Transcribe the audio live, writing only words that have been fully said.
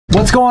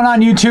What's going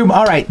on, YouTube?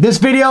 All right, this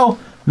video,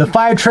 the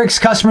 5 tricks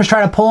customers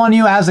try to pull on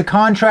you as a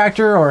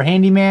contractor or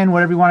handyman,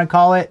 whatever you want to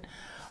call it,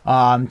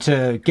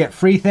 to get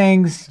free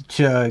things,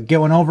 to get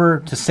one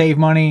over, to save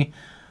money,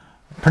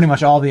 pretty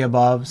much all the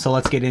above. So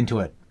let's get into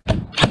it.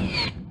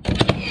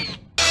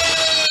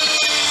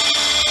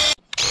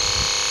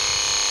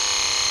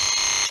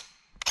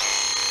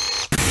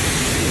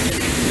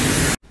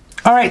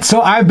 All right, so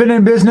I've been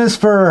in business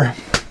for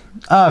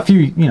a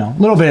few,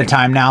 little bit of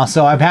time now.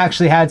 So I've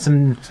actually had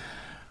some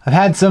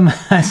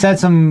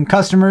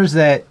customers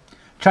that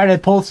try to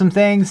pull some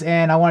things,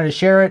 and I wanted to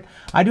share it.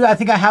 I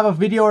think I have a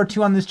video or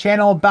two on this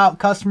channel about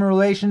customer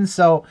relations,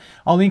 so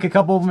I'll link a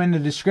couple of them in the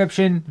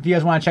description if you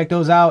guys want to check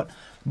those out.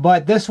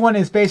 But this one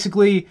is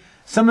basically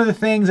some of the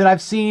things that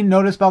I've seen,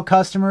 noticed about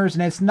customers,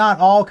 and it's not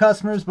all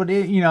customers, but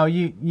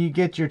you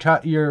get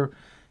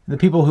the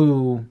people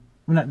who,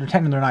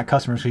 technically they're not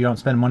customers because you don't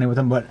spend money with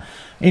them, but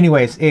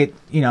anyways,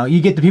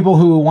 you get the people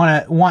who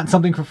want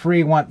something for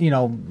free,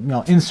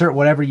 insert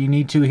whatever you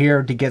need to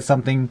here to get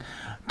something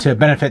to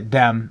benefit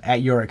them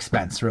at your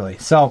expense, really.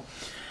 So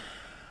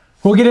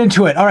we'll get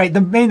into it. All right,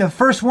 the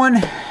first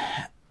one,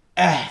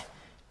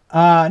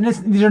 and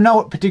these are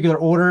no particular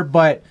order,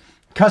 but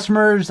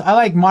customers,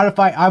 I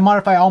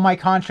modify all my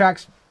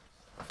contracts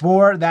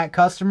for that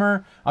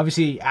customer.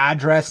 Obviously,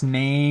 address,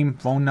 name,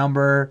 phone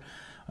number,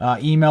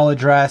 email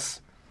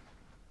address,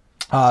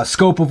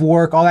 scope of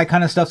work, all that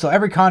kind of stuff. So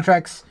every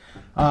contract's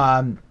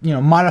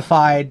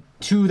modified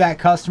to that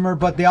customer.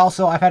 But they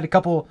also, I have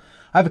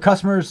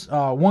customers,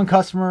 one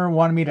customer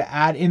wanted me to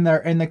add in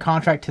the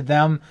contract to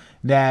them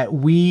that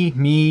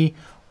me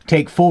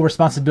take full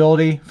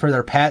responsibility for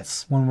their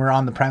pets when we're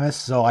on the premise.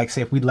 So like,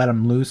 say if we let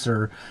them loose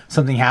or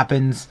something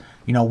happens,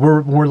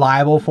 we're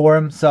liable for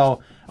them.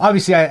 So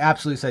obviously I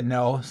absolutely said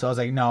no. So I was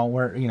like, no,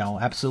 we're,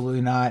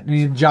 absolutely not. I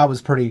mean, the job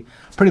was pretty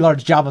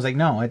large job. I was like,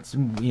 no,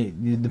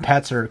 the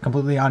pets are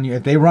completely on you.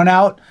 If they run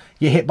out,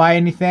 get hit by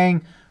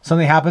anything,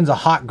 something happens, a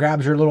hawk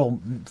grabs your little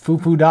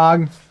foo-foo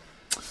dog.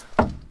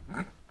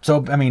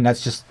 So, I mean,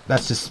 that's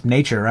just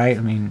nature, right?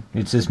 I mean,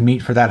 it's just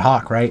meat for that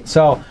hawk, right?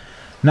 So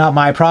not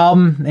my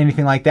problem,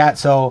 anything like that.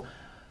 So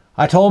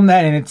I told him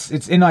that, and it's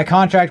in my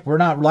contract. We're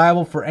not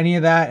liable for any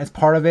of that. It's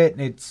part of it.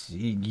 It's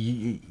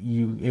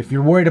if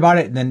you're worried about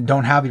it, then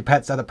don't have your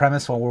pets at the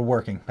premise while we're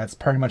working. That's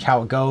pretty much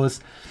how it goes.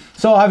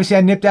 So obviously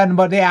I nipped at them,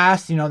 but they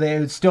asked. They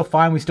was still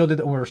fine. We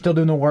were still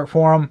doing the work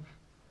for them.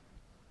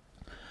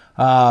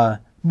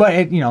 But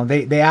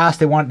they asked.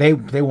 They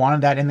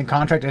wanted that in the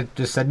contract. I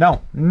just said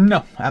no,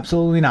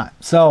 absolutely not.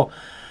 So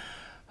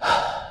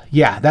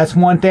yeah, that's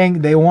one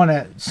thing. They want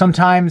to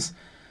sometimes,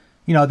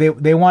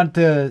 they want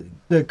the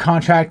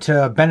contract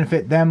to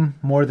benefit them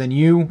more than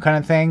you, kind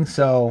of thing.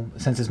 So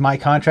since it's my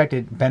contract,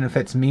 it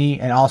benefits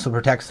me and also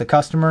protects the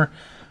customer.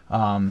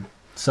 But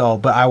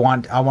I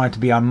want it to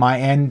be on my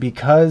end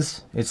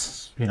because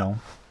it's,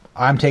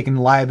 I'm taking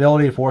the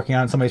liability of working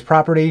on somebody's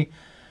property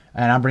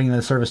and I'm bringing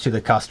the service to the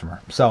customer.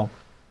 So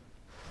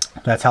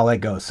that's how that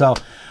goes. So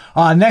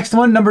next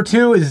one, number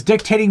 2, is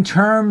dictating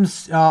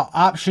terms,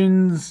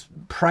 options,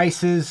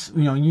 prices,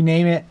 you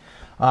name it.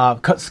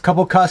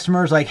 Couple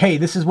customers like, hey,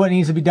 this is what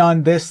needs to be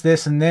done, this,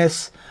 and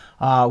this.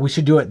 We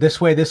should do it this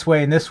way,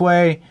 and this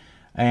way.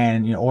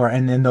 And,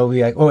 and then they'll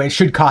be like, oh, it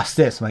should cost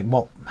this. I'm like,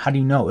 well, how do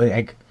you know?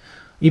 Like,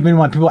 even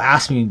when people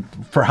ask me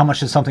for how much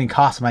does something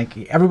cost, I'm like,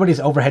 everybody's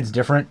overhead's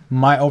different.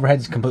 My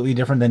overhead's completely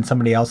different than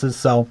somebody else's.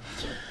 So,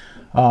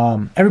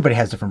 everybody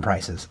has different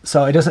prices.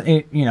 So it doesn't,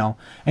 and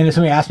if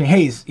somebody asks me,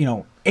 hey, is,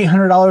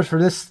 $800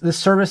 for this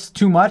service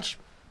too much?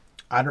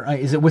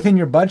 Is it within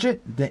your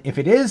budget? If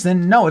it is,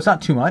 then no, it's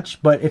not too much.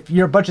 But if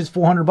your budget's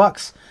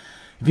 $400,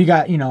 if you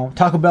got,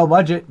 Taco Bell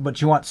budget, but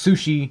you want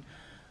sushi,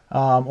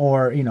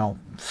 or,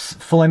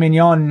 filet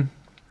mignon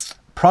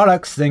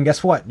products, then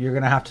guess what? You're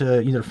going to have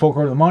to either fork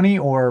over the money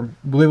or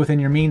live within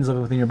your means,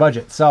 live within your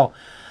budget. So,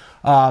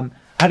 I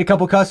had a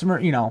couple customer,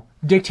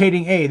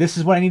 dictating, hey, this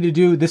is what I need to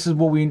do. This is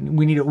what we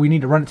need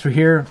to run it through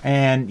here.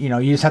 And, you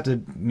just have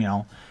to,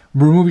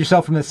 remove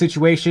yourself from the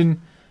situation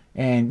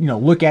and,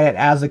 look at it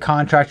as a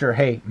contractor.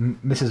 Hey,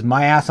 this is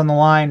my ass on the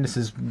line. This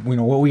is,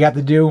 what we have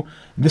to do.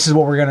 This is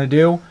what we're going to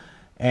do.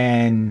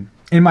 And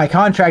in my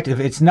contract,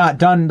 if it's not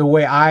done the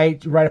way I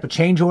write up a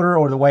change order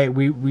or the way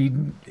we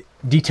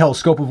detail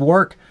scope of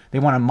work, they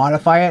want to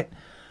modify it,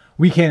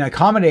 we can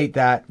accommodate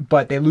that,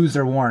 but they lose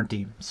their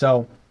warranty.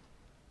 So,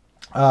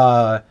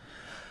 for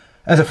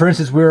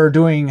instance, we were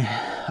doing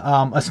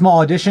a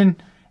small addition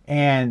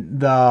and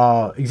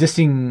the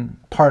existing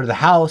part of the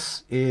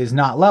house is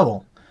not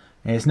level.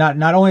 And it's not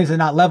only is it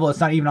not level, it's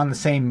not even on the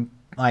same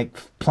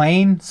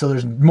plane. So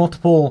there's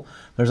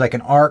like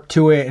an arc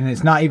to it and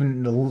it's not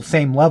even the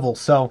same level.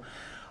 So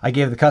I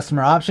gave the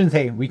customer options.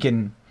 Hey, we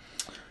can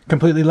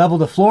completely level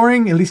the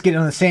flooring, at least get it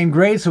on the same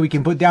grade so we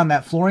can put down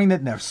that flooring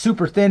that they're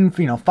super thin,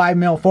 5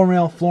 mil, 4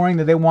 mil flooring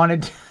that they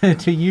wanted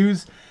to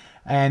use.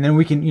 And then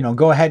we can,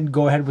 go ahead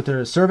with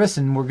their service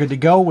and we're good to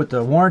go with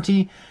the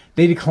warranty.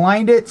 They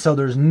declined it, so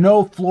there's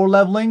no floor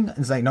leveling.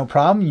 It's like, no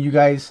problem. You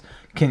guys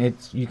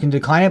you can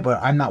decline it,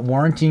 but I'm not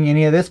warranting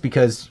any of this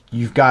because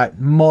you've got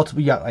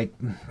multiple, you got like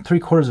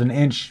 3/4 of an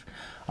inch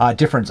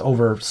difference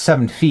over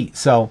 7 feet.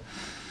 So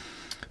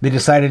they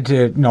decided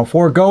to,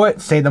 forego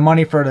it, save the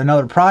money for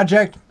another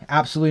project.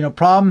 Absolutely no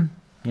problem.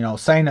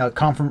 Sign a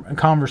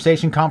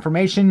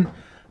confirmation,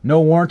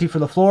 no warranty for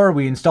the floor.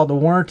 We installed the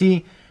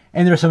warranty,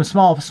 and there's some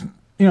small,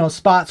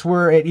 spots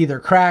where it either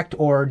cracked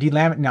or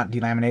not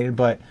delaminated,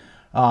 but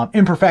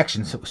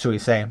imperfections, shall we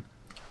say.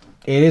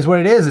 It is what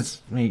it is.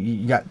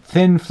 You got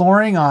thin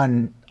flooring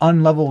on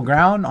unlevel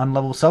ground,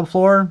 unlevel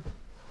subfloor.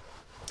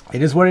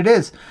 It is what it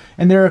is,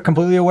 and they're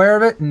completely aware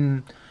of it.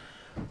 And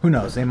who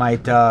knows? They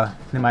might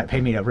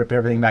pay me to rip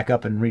everything back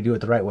up and redo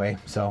it the right way.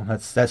 So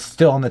that's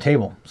still on the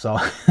table. So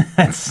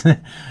that's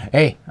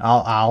hey,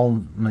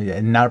 I'll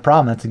not a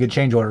problem. That's a good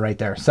change order right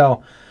there.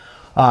 So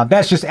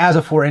that's just as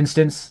a for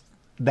instance.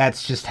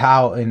 That's just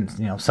how, and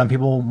some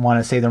people want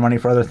to save their money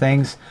for other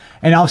things,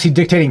 and obviously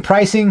dictating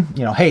pricing.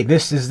 Hey,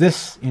 this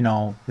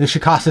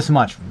should cost this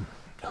much.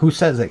 Who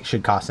says it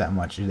should cost that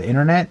much? The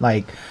internet?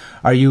 Like,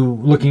 are you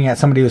looking at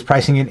somebody who's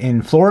pricing it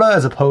in Florida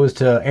as opposed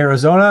to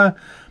Arizona,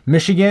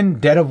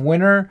 Michigan, dead of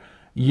winter?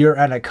 You're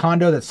at a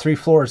condo that's 3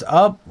 floors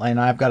up, and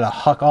I've got to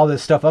huck all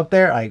this stuff up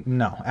there.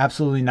 No,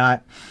 absolutely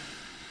not.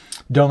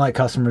 Don't let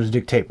customers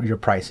dictate your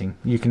pricing.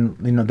 You can,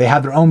 they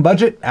have their own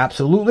budget,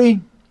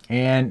 absolutely.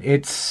 And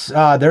it's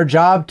their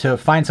job to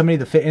find somebody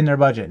to fit in their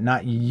budget,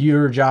 not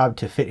your job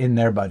to fit in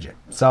their budget.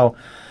 So,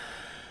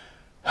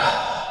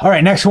 all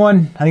right, next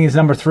one, I think it's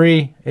number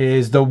 3,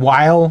 is the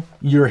while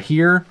you're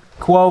here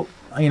quote.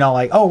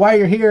 Oh, while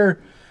you're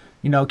here,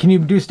 can you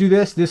do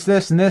this, and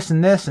this,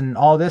 and this, and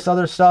all this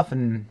other stuff.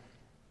 And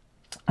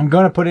I'm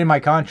going to put in my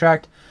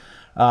contract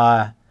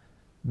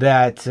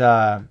that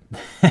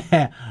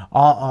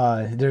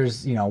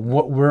there's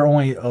what we're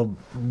only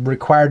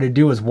required to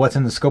do is what's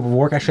in the scope of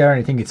work. Actually, I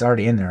already think it's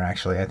already in there.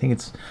 Actually, I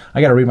think I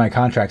got to read my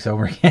contracts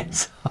over again.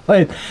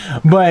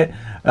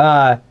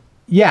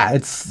 Yeah,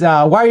 it's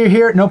while you're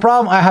here, no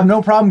problem. I have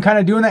no problem kind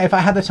of doing that if I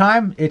have the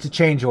time. It's a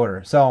change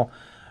order. So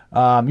you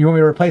want me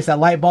to replace that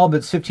light bulb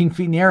that's 15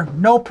 feet in the air?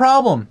 No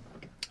problem.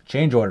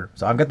 Change order.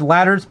 So I've got the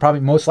ladders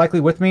probably most likely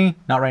with me.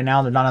 Not right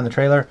now. They're not on the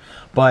trailer,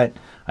 but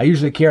I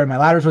usually carry my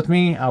ladders with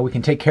me. We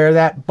can take care of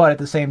that, but at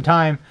the same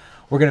time,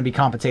 we're going to be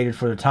compensated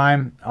for the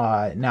time.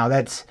 Now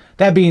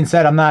that being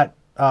said, I'm not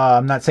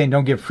saying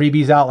don't give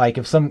freebies out. Like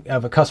if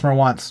a customer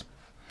wants,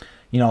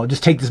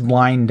 just take this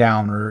blind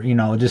down, or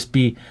just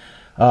be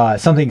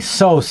something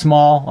so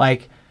small.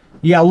 Like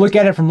you gotta look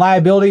at it from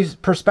liabilities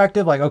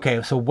perspective. Like,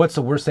 okay, so what's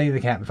the worst thing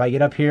that can happen? If I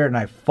get up here and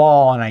I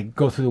fall and I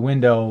go through the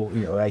window,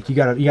 like you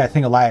gotta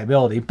think of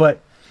liability. But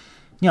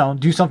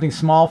do something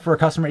small for a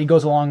customer. It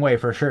goes a long way,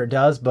 for sure it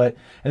does. But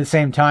at the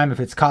same time,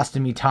 if it's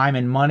costing me time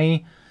and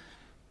money,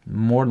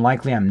 more than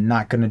likely I'm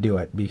not going to do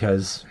it,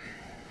 because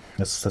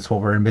that's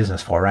what we're in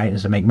business for, right?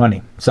 Is to make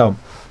money. So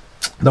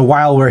the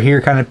while we're here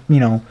kind of,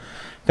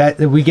 that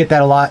we get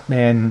that a lot,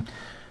 and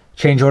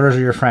change orders are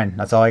your friend.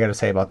 That's all I got to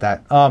say about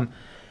that.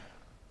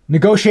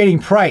 Negotiating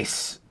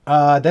price.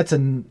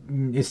 Don't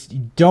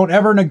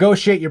ever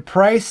negotiate your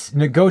price.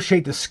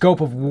 Negotiate the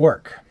scope of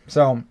work.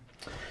 So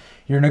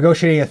you're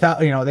negotiating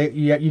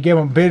you gave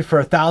them a bid for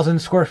 1,000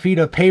 square feet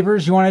of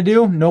pavers you want to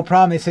do. No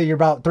problem. They say you're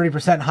about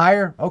 30%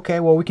 higher. Okay,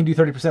 well, we can do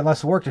 30%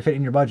 less work to fit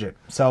in your budget.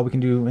 So we can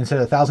do, instead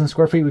of 1,000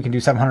 square feet, we can do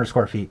 700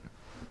 square feet.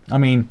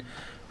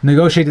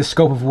 Negotiate the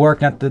scope of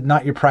work,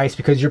 not your price,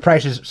 because your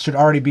prices should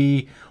already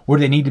be where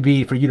they need to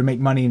be for you to make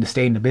money and to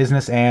stay in the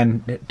business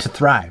and to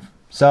thrive.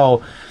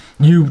 So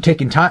you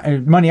taking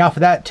money off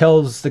of that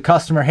tells the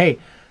customer, hey,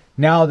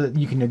 now that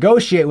you can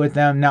negotiate with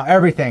them, now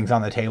everything's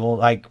on the table.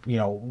 Like,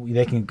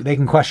 they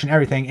can question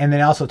everything, and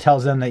then also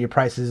tells them that you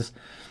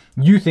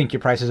think your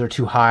prices are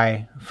too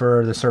high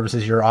for the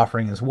services you're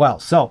offering as well.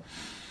 So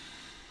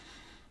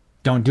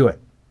don't do it.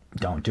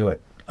 Don't do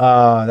it.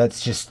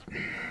 That's just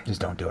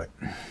don't do it.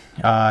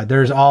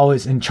 There's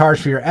always in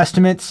charge for your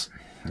estimates.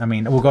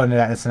 We'll go into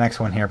that. That's the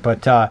next one here.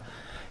 But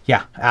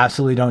yeah,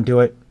 absolutely don't do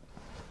it.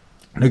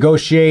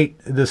 Negotiate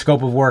the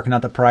scope of work,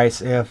 not the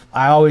price. If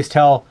I always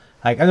tell,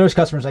 like, there's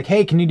customers like,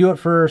 hey, can you do it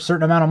for a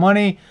certain amount of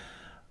money?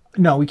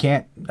 No, we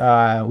can't.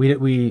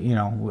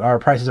 Our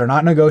prices are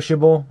not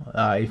negotiable.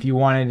 If you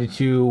wanted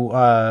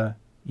to,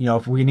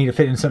 if we need to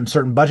fit in some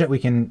certain budget, we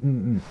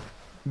can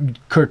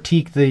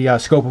critique the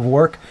scope of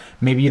work.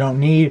 Maybe you don't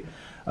need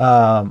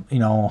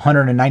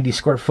 190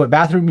 square foot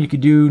bathroom. You could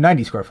do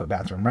 90 square foot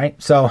bathroom,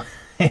 right? So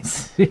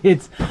it's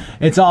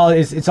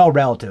all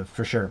relative,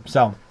 for sure.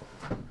 So,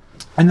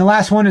 and the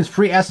last one is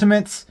free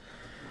estimates.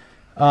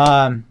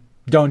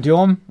 Don't do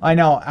them. I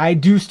know I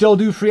still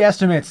do free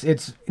estimates.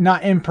 It's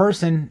not in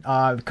person.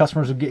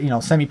 Customers will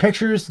get, send me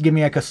pictures, give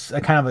me like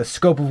a kind of a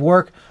scope of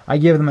work. I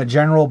give them a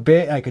general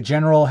bit, like a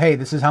general, hey,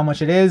 this is how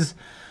much it is,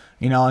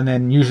 and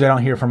then usually I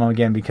don't hear from them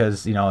again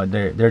because,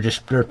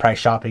 they're price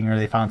shopping or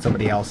they found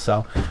somebody else.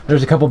 So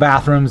there's a couple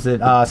bathrooms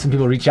that some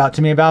people reach out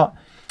to me about.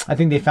 I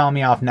think they found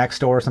me off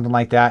Nextdoor or something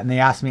like that. And they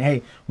asked me,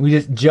 hey, we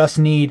just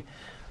need,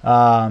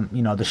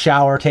 the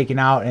shower taken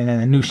out and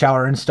then a new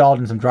shower installed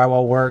and some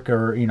drywall work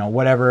or,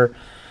 whatever.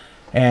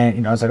 And,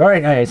 you know, I was like, all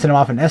right, I sent him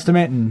off an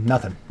estimate and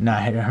nothing. No, I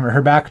haven't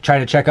heard back. Try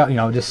to check out, you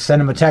know, just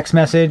send him a text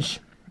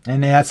message.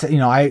 And that's, you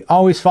know, I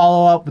always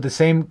follow up with the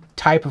same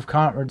type of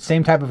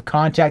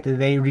contact that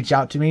they reach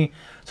out to me.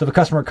 So if a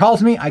customer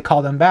calls me, I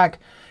call them back.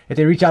 If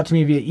they reach out to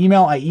me via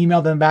email, I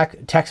email them back.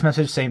 Text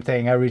message, same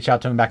thing. I reach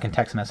out to them back in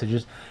text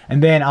messages.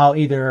 And then I'll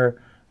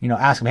either, you know,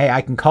 ask them, hey,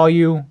 I can call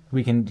you.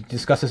 We can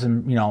discuss this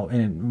in, you know,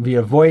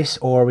 via voice,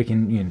 or we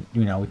can,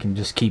 you know, we can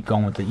just keep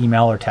going with the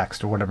email or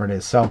text or whatever it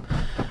is. So,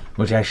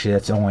 which actually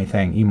that's the only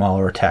thing, email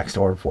or text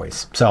or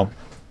voice. So,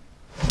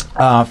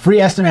 free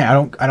estimate.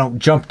 I don't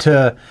jump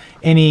to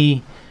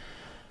any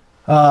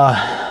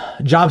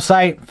job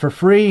site for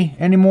free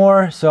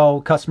anymore.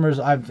 So customers,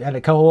 I've had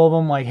a couple of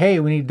them like, hey,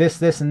 we need this,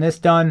 this, and this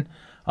done.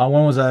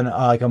 One was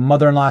like a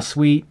mother-in-law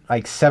suite,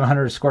 like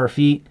 700 square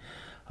feet.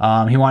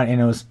 He wanted,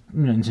 and it was,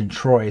 you know, it's in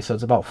Troy, so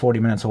it's about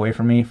 40 minutes away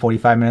from me,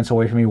 45 minutes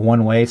away from me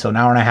one way, so an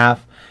hour and a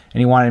half. And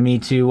he wanted me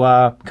to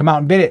come out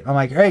and bid it. I'm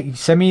like, hey,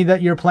 send me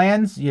your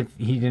plans. He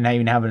didn't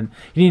even have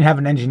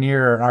an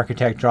engineer or an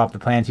architect draw up the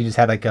plans. He just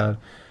had like a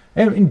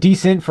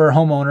decent for a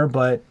homeowner,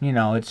 but, you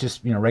know, it's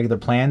just, you know, regular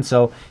plans.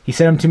 So he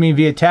sent them to me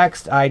via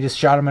text. I just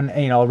shot him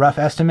a rough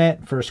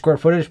estimate for square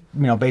footage,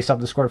 you know, based off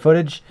the square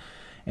footage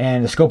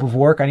and the scope of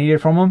work I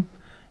needed from him.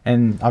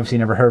 And obviously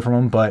never heard from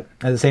him, but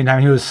at the same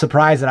time, he was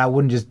surprised that I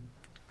wouldn't just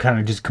kind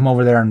of just come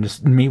over there and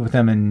just meet with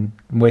him and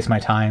waste my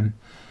time,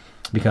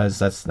 because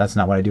that's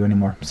not what I do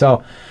anymore.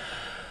 So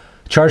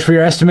charge for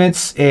your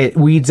estimates. It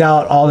weeds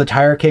out all the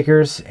tire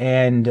kickers,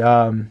 and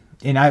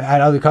I've had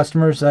other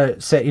customers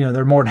that say, you know,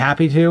 they're more than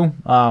happy to.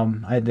 I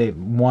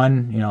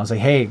was like,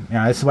 hey, you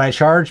know, this is what I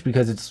charge,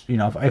 because it's, you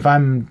know, if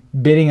I'm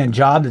bidding a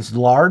job that's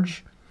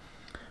large,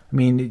 I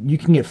mean, you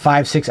can get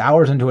 5-6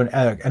 hours into an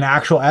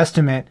actual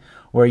estimate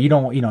where you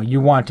don't, you know, you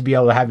want to be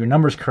able to have your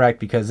numbers correct,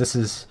 because this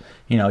is,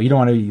 you know, you don't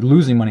want to be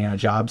losing money on a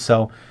job.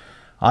 So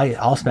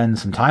I'll spend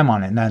some time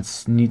on it, and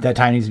that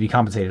time needs to be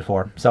compensated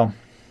for. So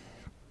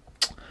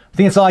I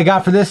think that's all I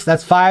got for this.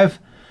 That's 5.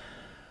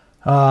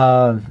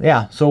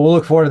 Yeah, so we'll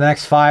look forward to the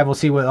next 5. We'll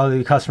see what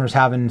other customers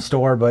have in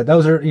store, but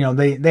those are, you know,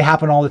 they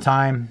happen all the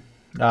time.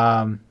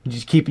 You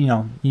just keep, you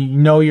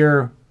know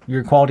your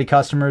quality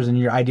customers and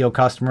your ideal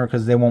customer,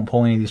 because they won't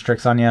pull any of these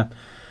tricks on you.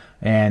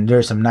 And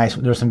there's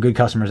some good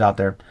customers out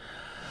there.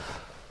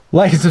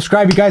 Like and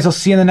subscribe, you guys. I'll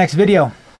see you in the next video.